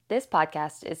This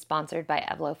podcast is sponsored by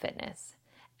Evlo Fitness.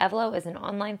 Evlo is an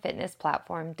online fitness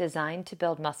platform designed to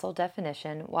build muscle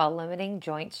definition while limiting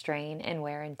joint strain and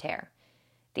wear and tear.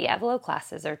 The Evlo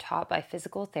classes are taught by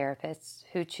physical therapists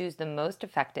who choose the most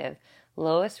effective,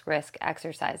 lowest risk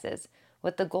exercises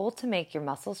with the goal to make your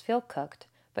muscles feel cooked,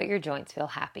 but your joints feel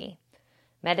happy.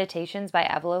 Meditations by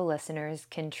Evlo listeners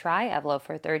can try Evlo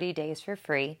for 30 days for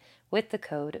free with the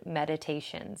code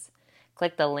MEDITATIONS.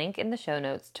 Click the link in the show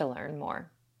notes to learn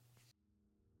more.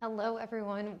 Hello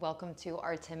everyone, welcome to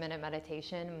our 10-minute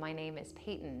meditation. My name is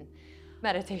Peyton.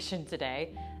 Meditation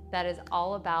today that is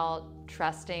all about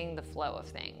trusting the flow of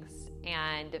things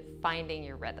and finding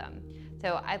your rhythm.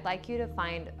 So I'd like you to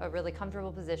find a really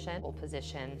comfortable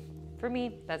position. For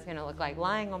me, that's gonna look like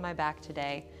lying on my back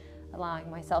today,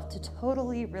 allowing myself to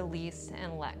totally release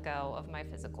and let go of my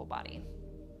physical body.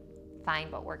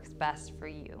 Find what works best for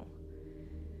you.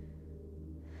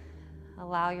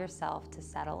 Allow yourself to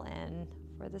settle in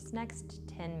for this next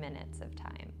 10 minutes of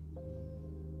time.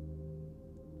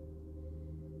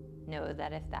 Know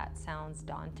that if that sounds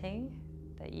daunting,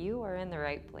 that you are in the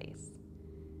right place.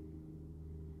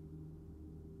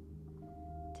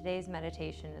 Today's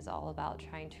meditation is all about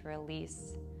trying to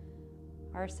release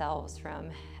ourselves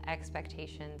from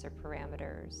expectations or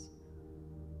parameters,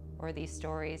 or these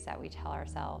stories that we tell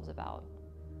ourselves about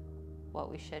what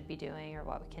we should be doing or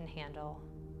what we can handle,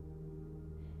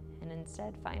 and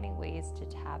instead finding ways to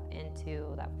tap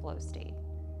into that flow state,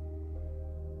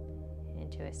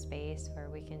 into a space where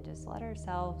we can just let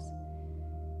ourselves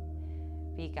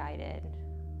be guided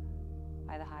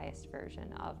by the highest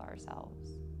version of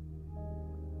ourselves.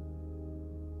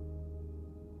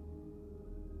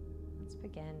 Let's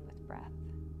begin with breath.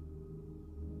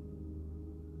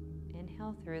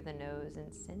 Inhale through the nose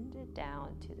and send it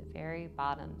down to the very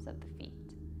bottoms of the feet.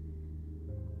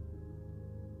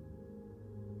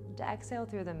 To exhale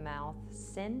through the mouth,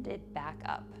 send it back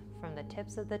up from the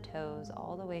tips of the toes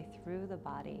all the way through the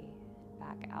body,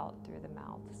 back out through the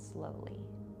mouth slowly.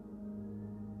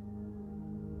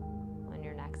 On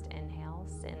your next inhale,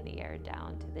 send the air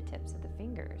down to the tips of the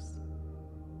fingers.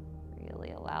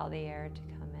 Really allow the air to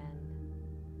come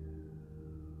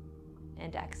in.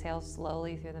 And exhale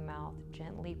slowly through the mouth.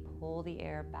 Gently pull the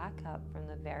air back up from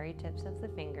the very tips of the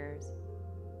fingers,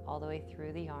 all the way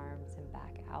through the arms and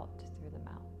back out through the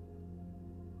mouth.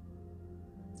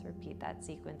 Repeat that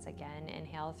sequence again.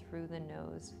 Inhale through the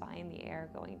nose, find the air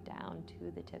going down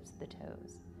to the tips of the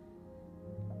toes.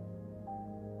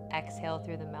 Exhale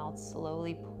through the mouth,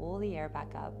 slowly pull the air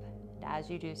back up. And as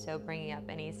you do so, bringing up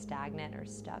any stagnant or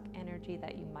stuck energy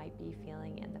that you might be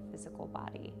feeling in the physical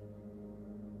body.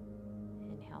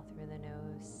 Inhale through the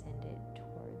nose, send it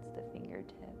towards the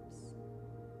fingertips.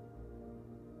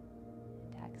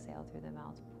 And exhale through the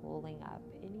mouth, pulling up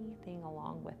anything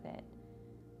along with it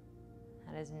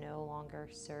that is no longer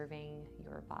serving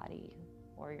your body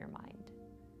or your mind.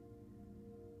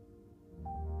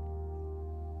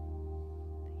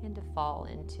 Begin to fall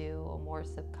into a more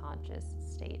subconscious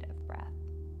state of breath.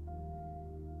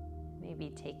 Maybe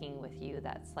taking with you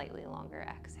that slightly longer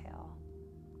exhale.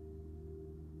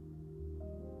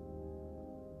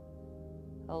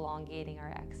 Elongating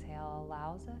our exhale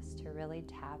allows us to really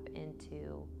tap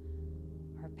into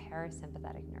our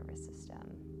parasympathetic nervous system.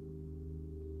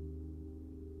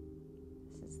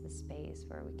 The space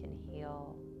where we can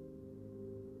heal,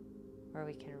 where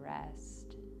we can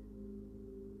rest,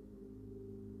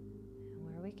 and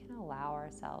where we can allow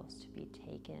ourselves to be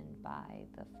taken by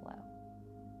the flow.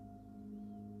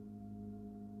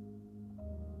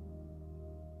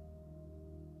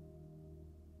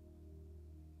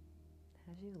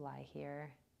 As you lie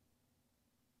here,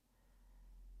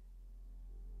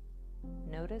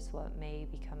 notice what may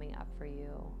be coming up for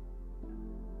you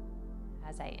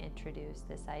as I introduce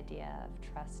this idea of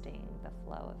trusting the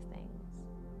flow of things.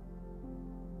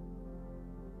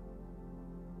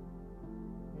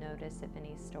 Notice if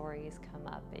any stories come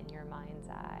up in your mind's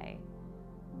eye.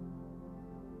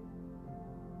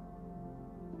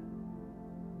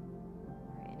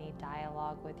 Or any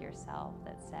dialogue with yourself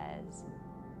that says,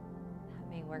 that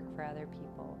may work for other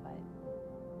people, but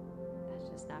that's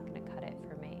just not going to cut it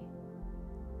for me.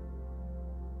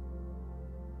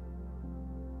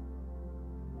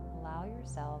 Allow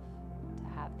yourself to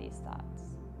have these thoughts.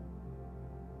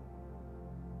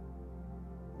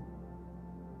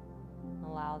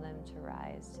 Allow them to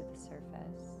rise to the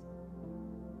surface,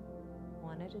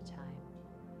 one at a time,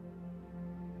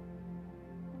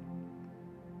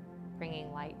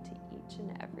 bringing light to each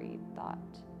and every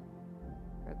thought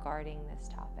regarding this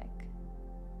topic.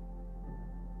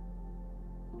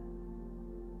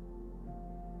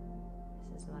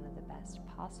 This is one of the best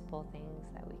possible things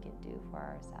that we can do for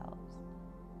ourselves.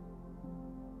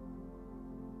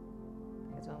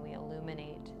 Because when we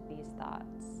illuminate these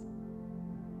thoughts,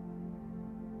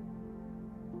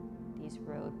 these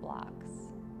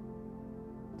roadblocks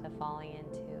to falling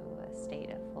into a state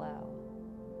of flow,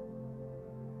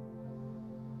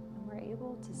 and we're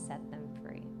able to set them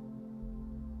free.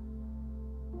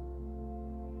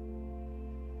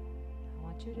 I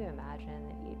want you to imagine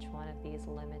that each one of these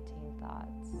limiting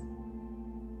thoughts,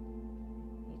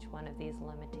 each one of these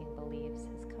limiting beliefs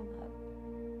has come up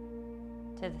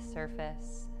to the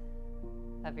surface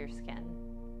of your skin.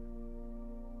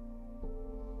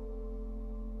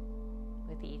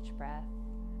 With each breath,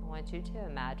 I want you to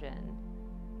imagine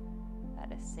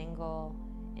that a single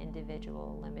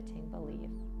individual limiting belief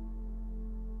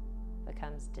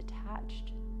becomes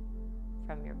detached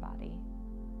from your body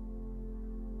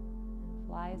and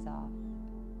flies off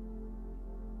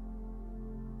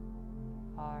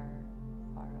far,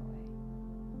 far away.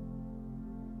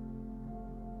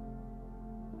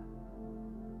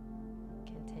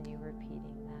 Continue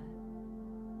repeating that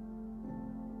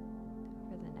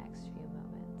over the next few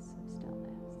moments of stillness.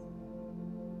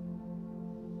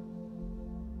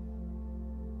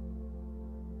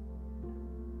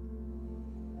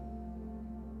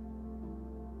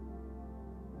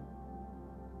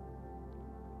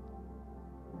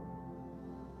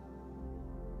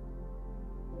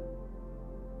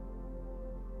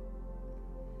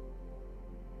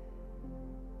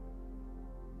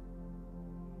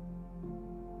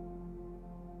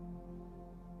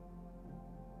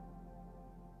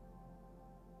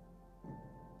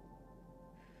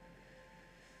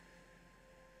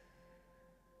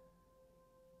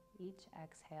 Each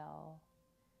exhale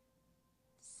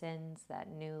sends that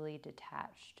newly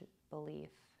detached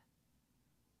belief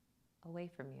away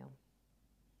from you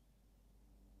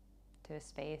to a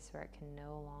space where it can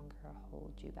no longer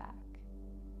hold you back,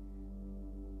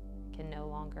 can no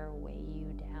longer weigh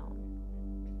you down.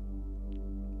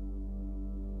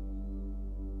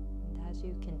 And as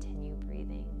you continue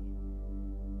breathing,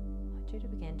 I want you to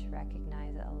begin to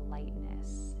recognize a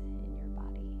lightness in your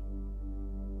body,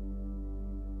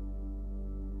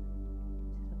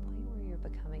 to the point where you're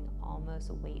becoming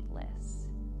almost weightless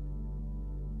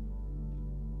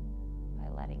by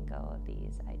letting go of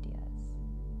these ideas.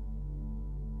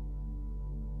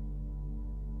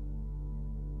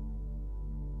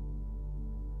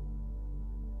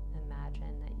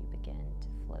 Imagine that you begin to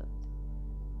float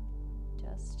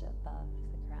just above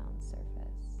the ground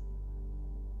surface.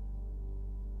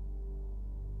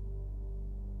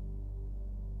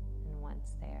 And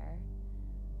once there,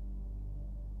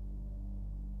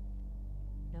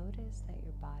 notice that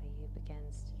your body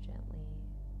begins to gently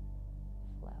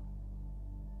flow.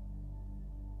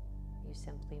 You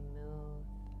simply move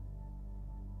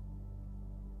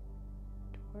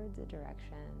towards a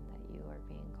direction that you are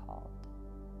being called,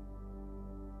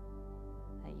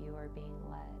 that you are being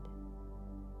led,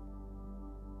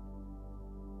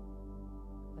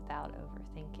 without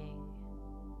overthinking,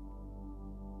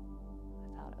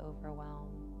 without overwhelm.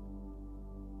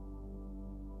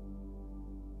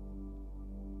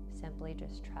 Simply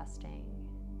just trusting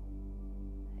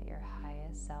that your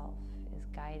highest self is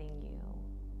guiding you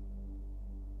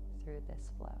through this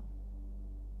flow.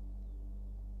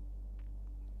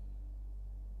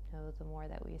 Know the more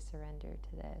that we surrender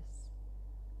to this,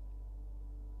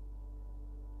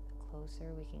 the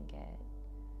closer we can get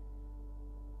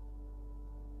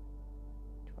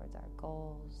towards our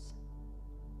goals,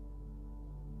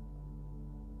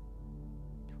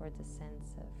 towards a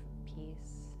sense of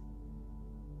peace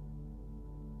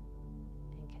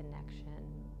and connection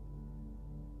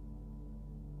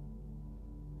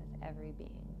with every being.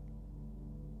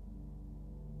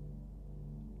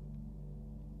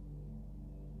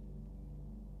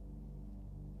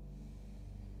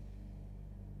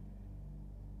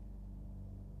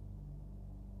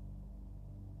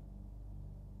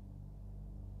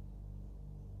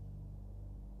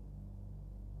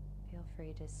 Feel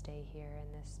free to stay here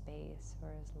in this space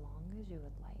for as long as you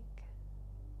would like.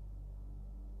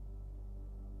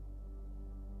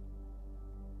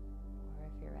 Or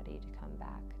if you're ready to come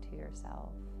back to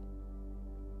yourself,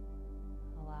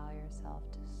 allow yourself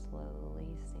to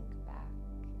slowly sink back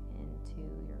into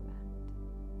your mat.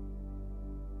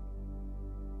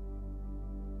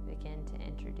 Begin to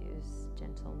introduce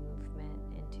gentle movement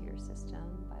into your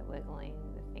system by wiggling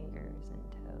the fingers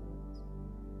and toes.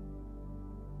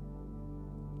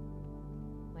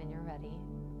 When you're ready,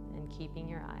 and keeping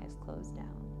your eyes closed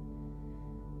down,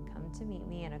 come to meet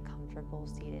me in a comfortable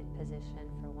seated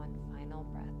position for one final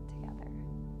breath together.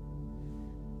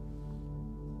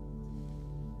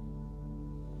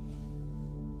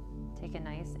 Take a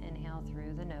nice inhale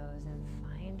through the nose and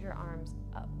find your arms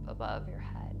up above your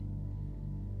head.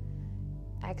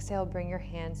 Exhale, bring your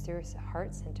hands through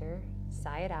heart center,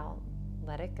 sigh it out,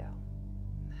 let it go.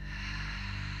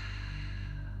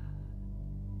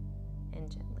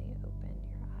 And gently open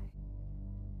your eye.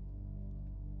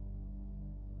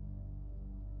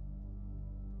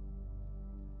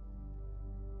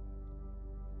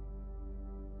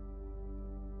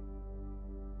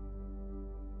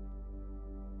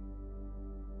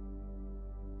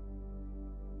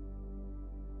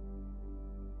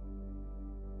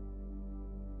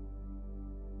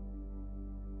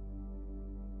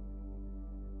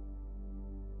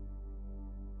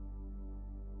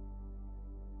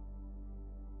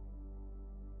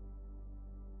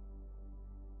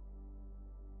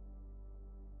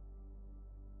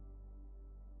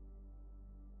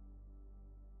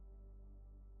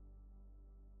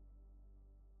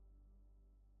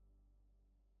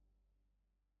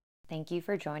 Thank you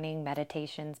for joining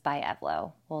Meditations by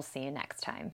Evlo. We'll see you next time.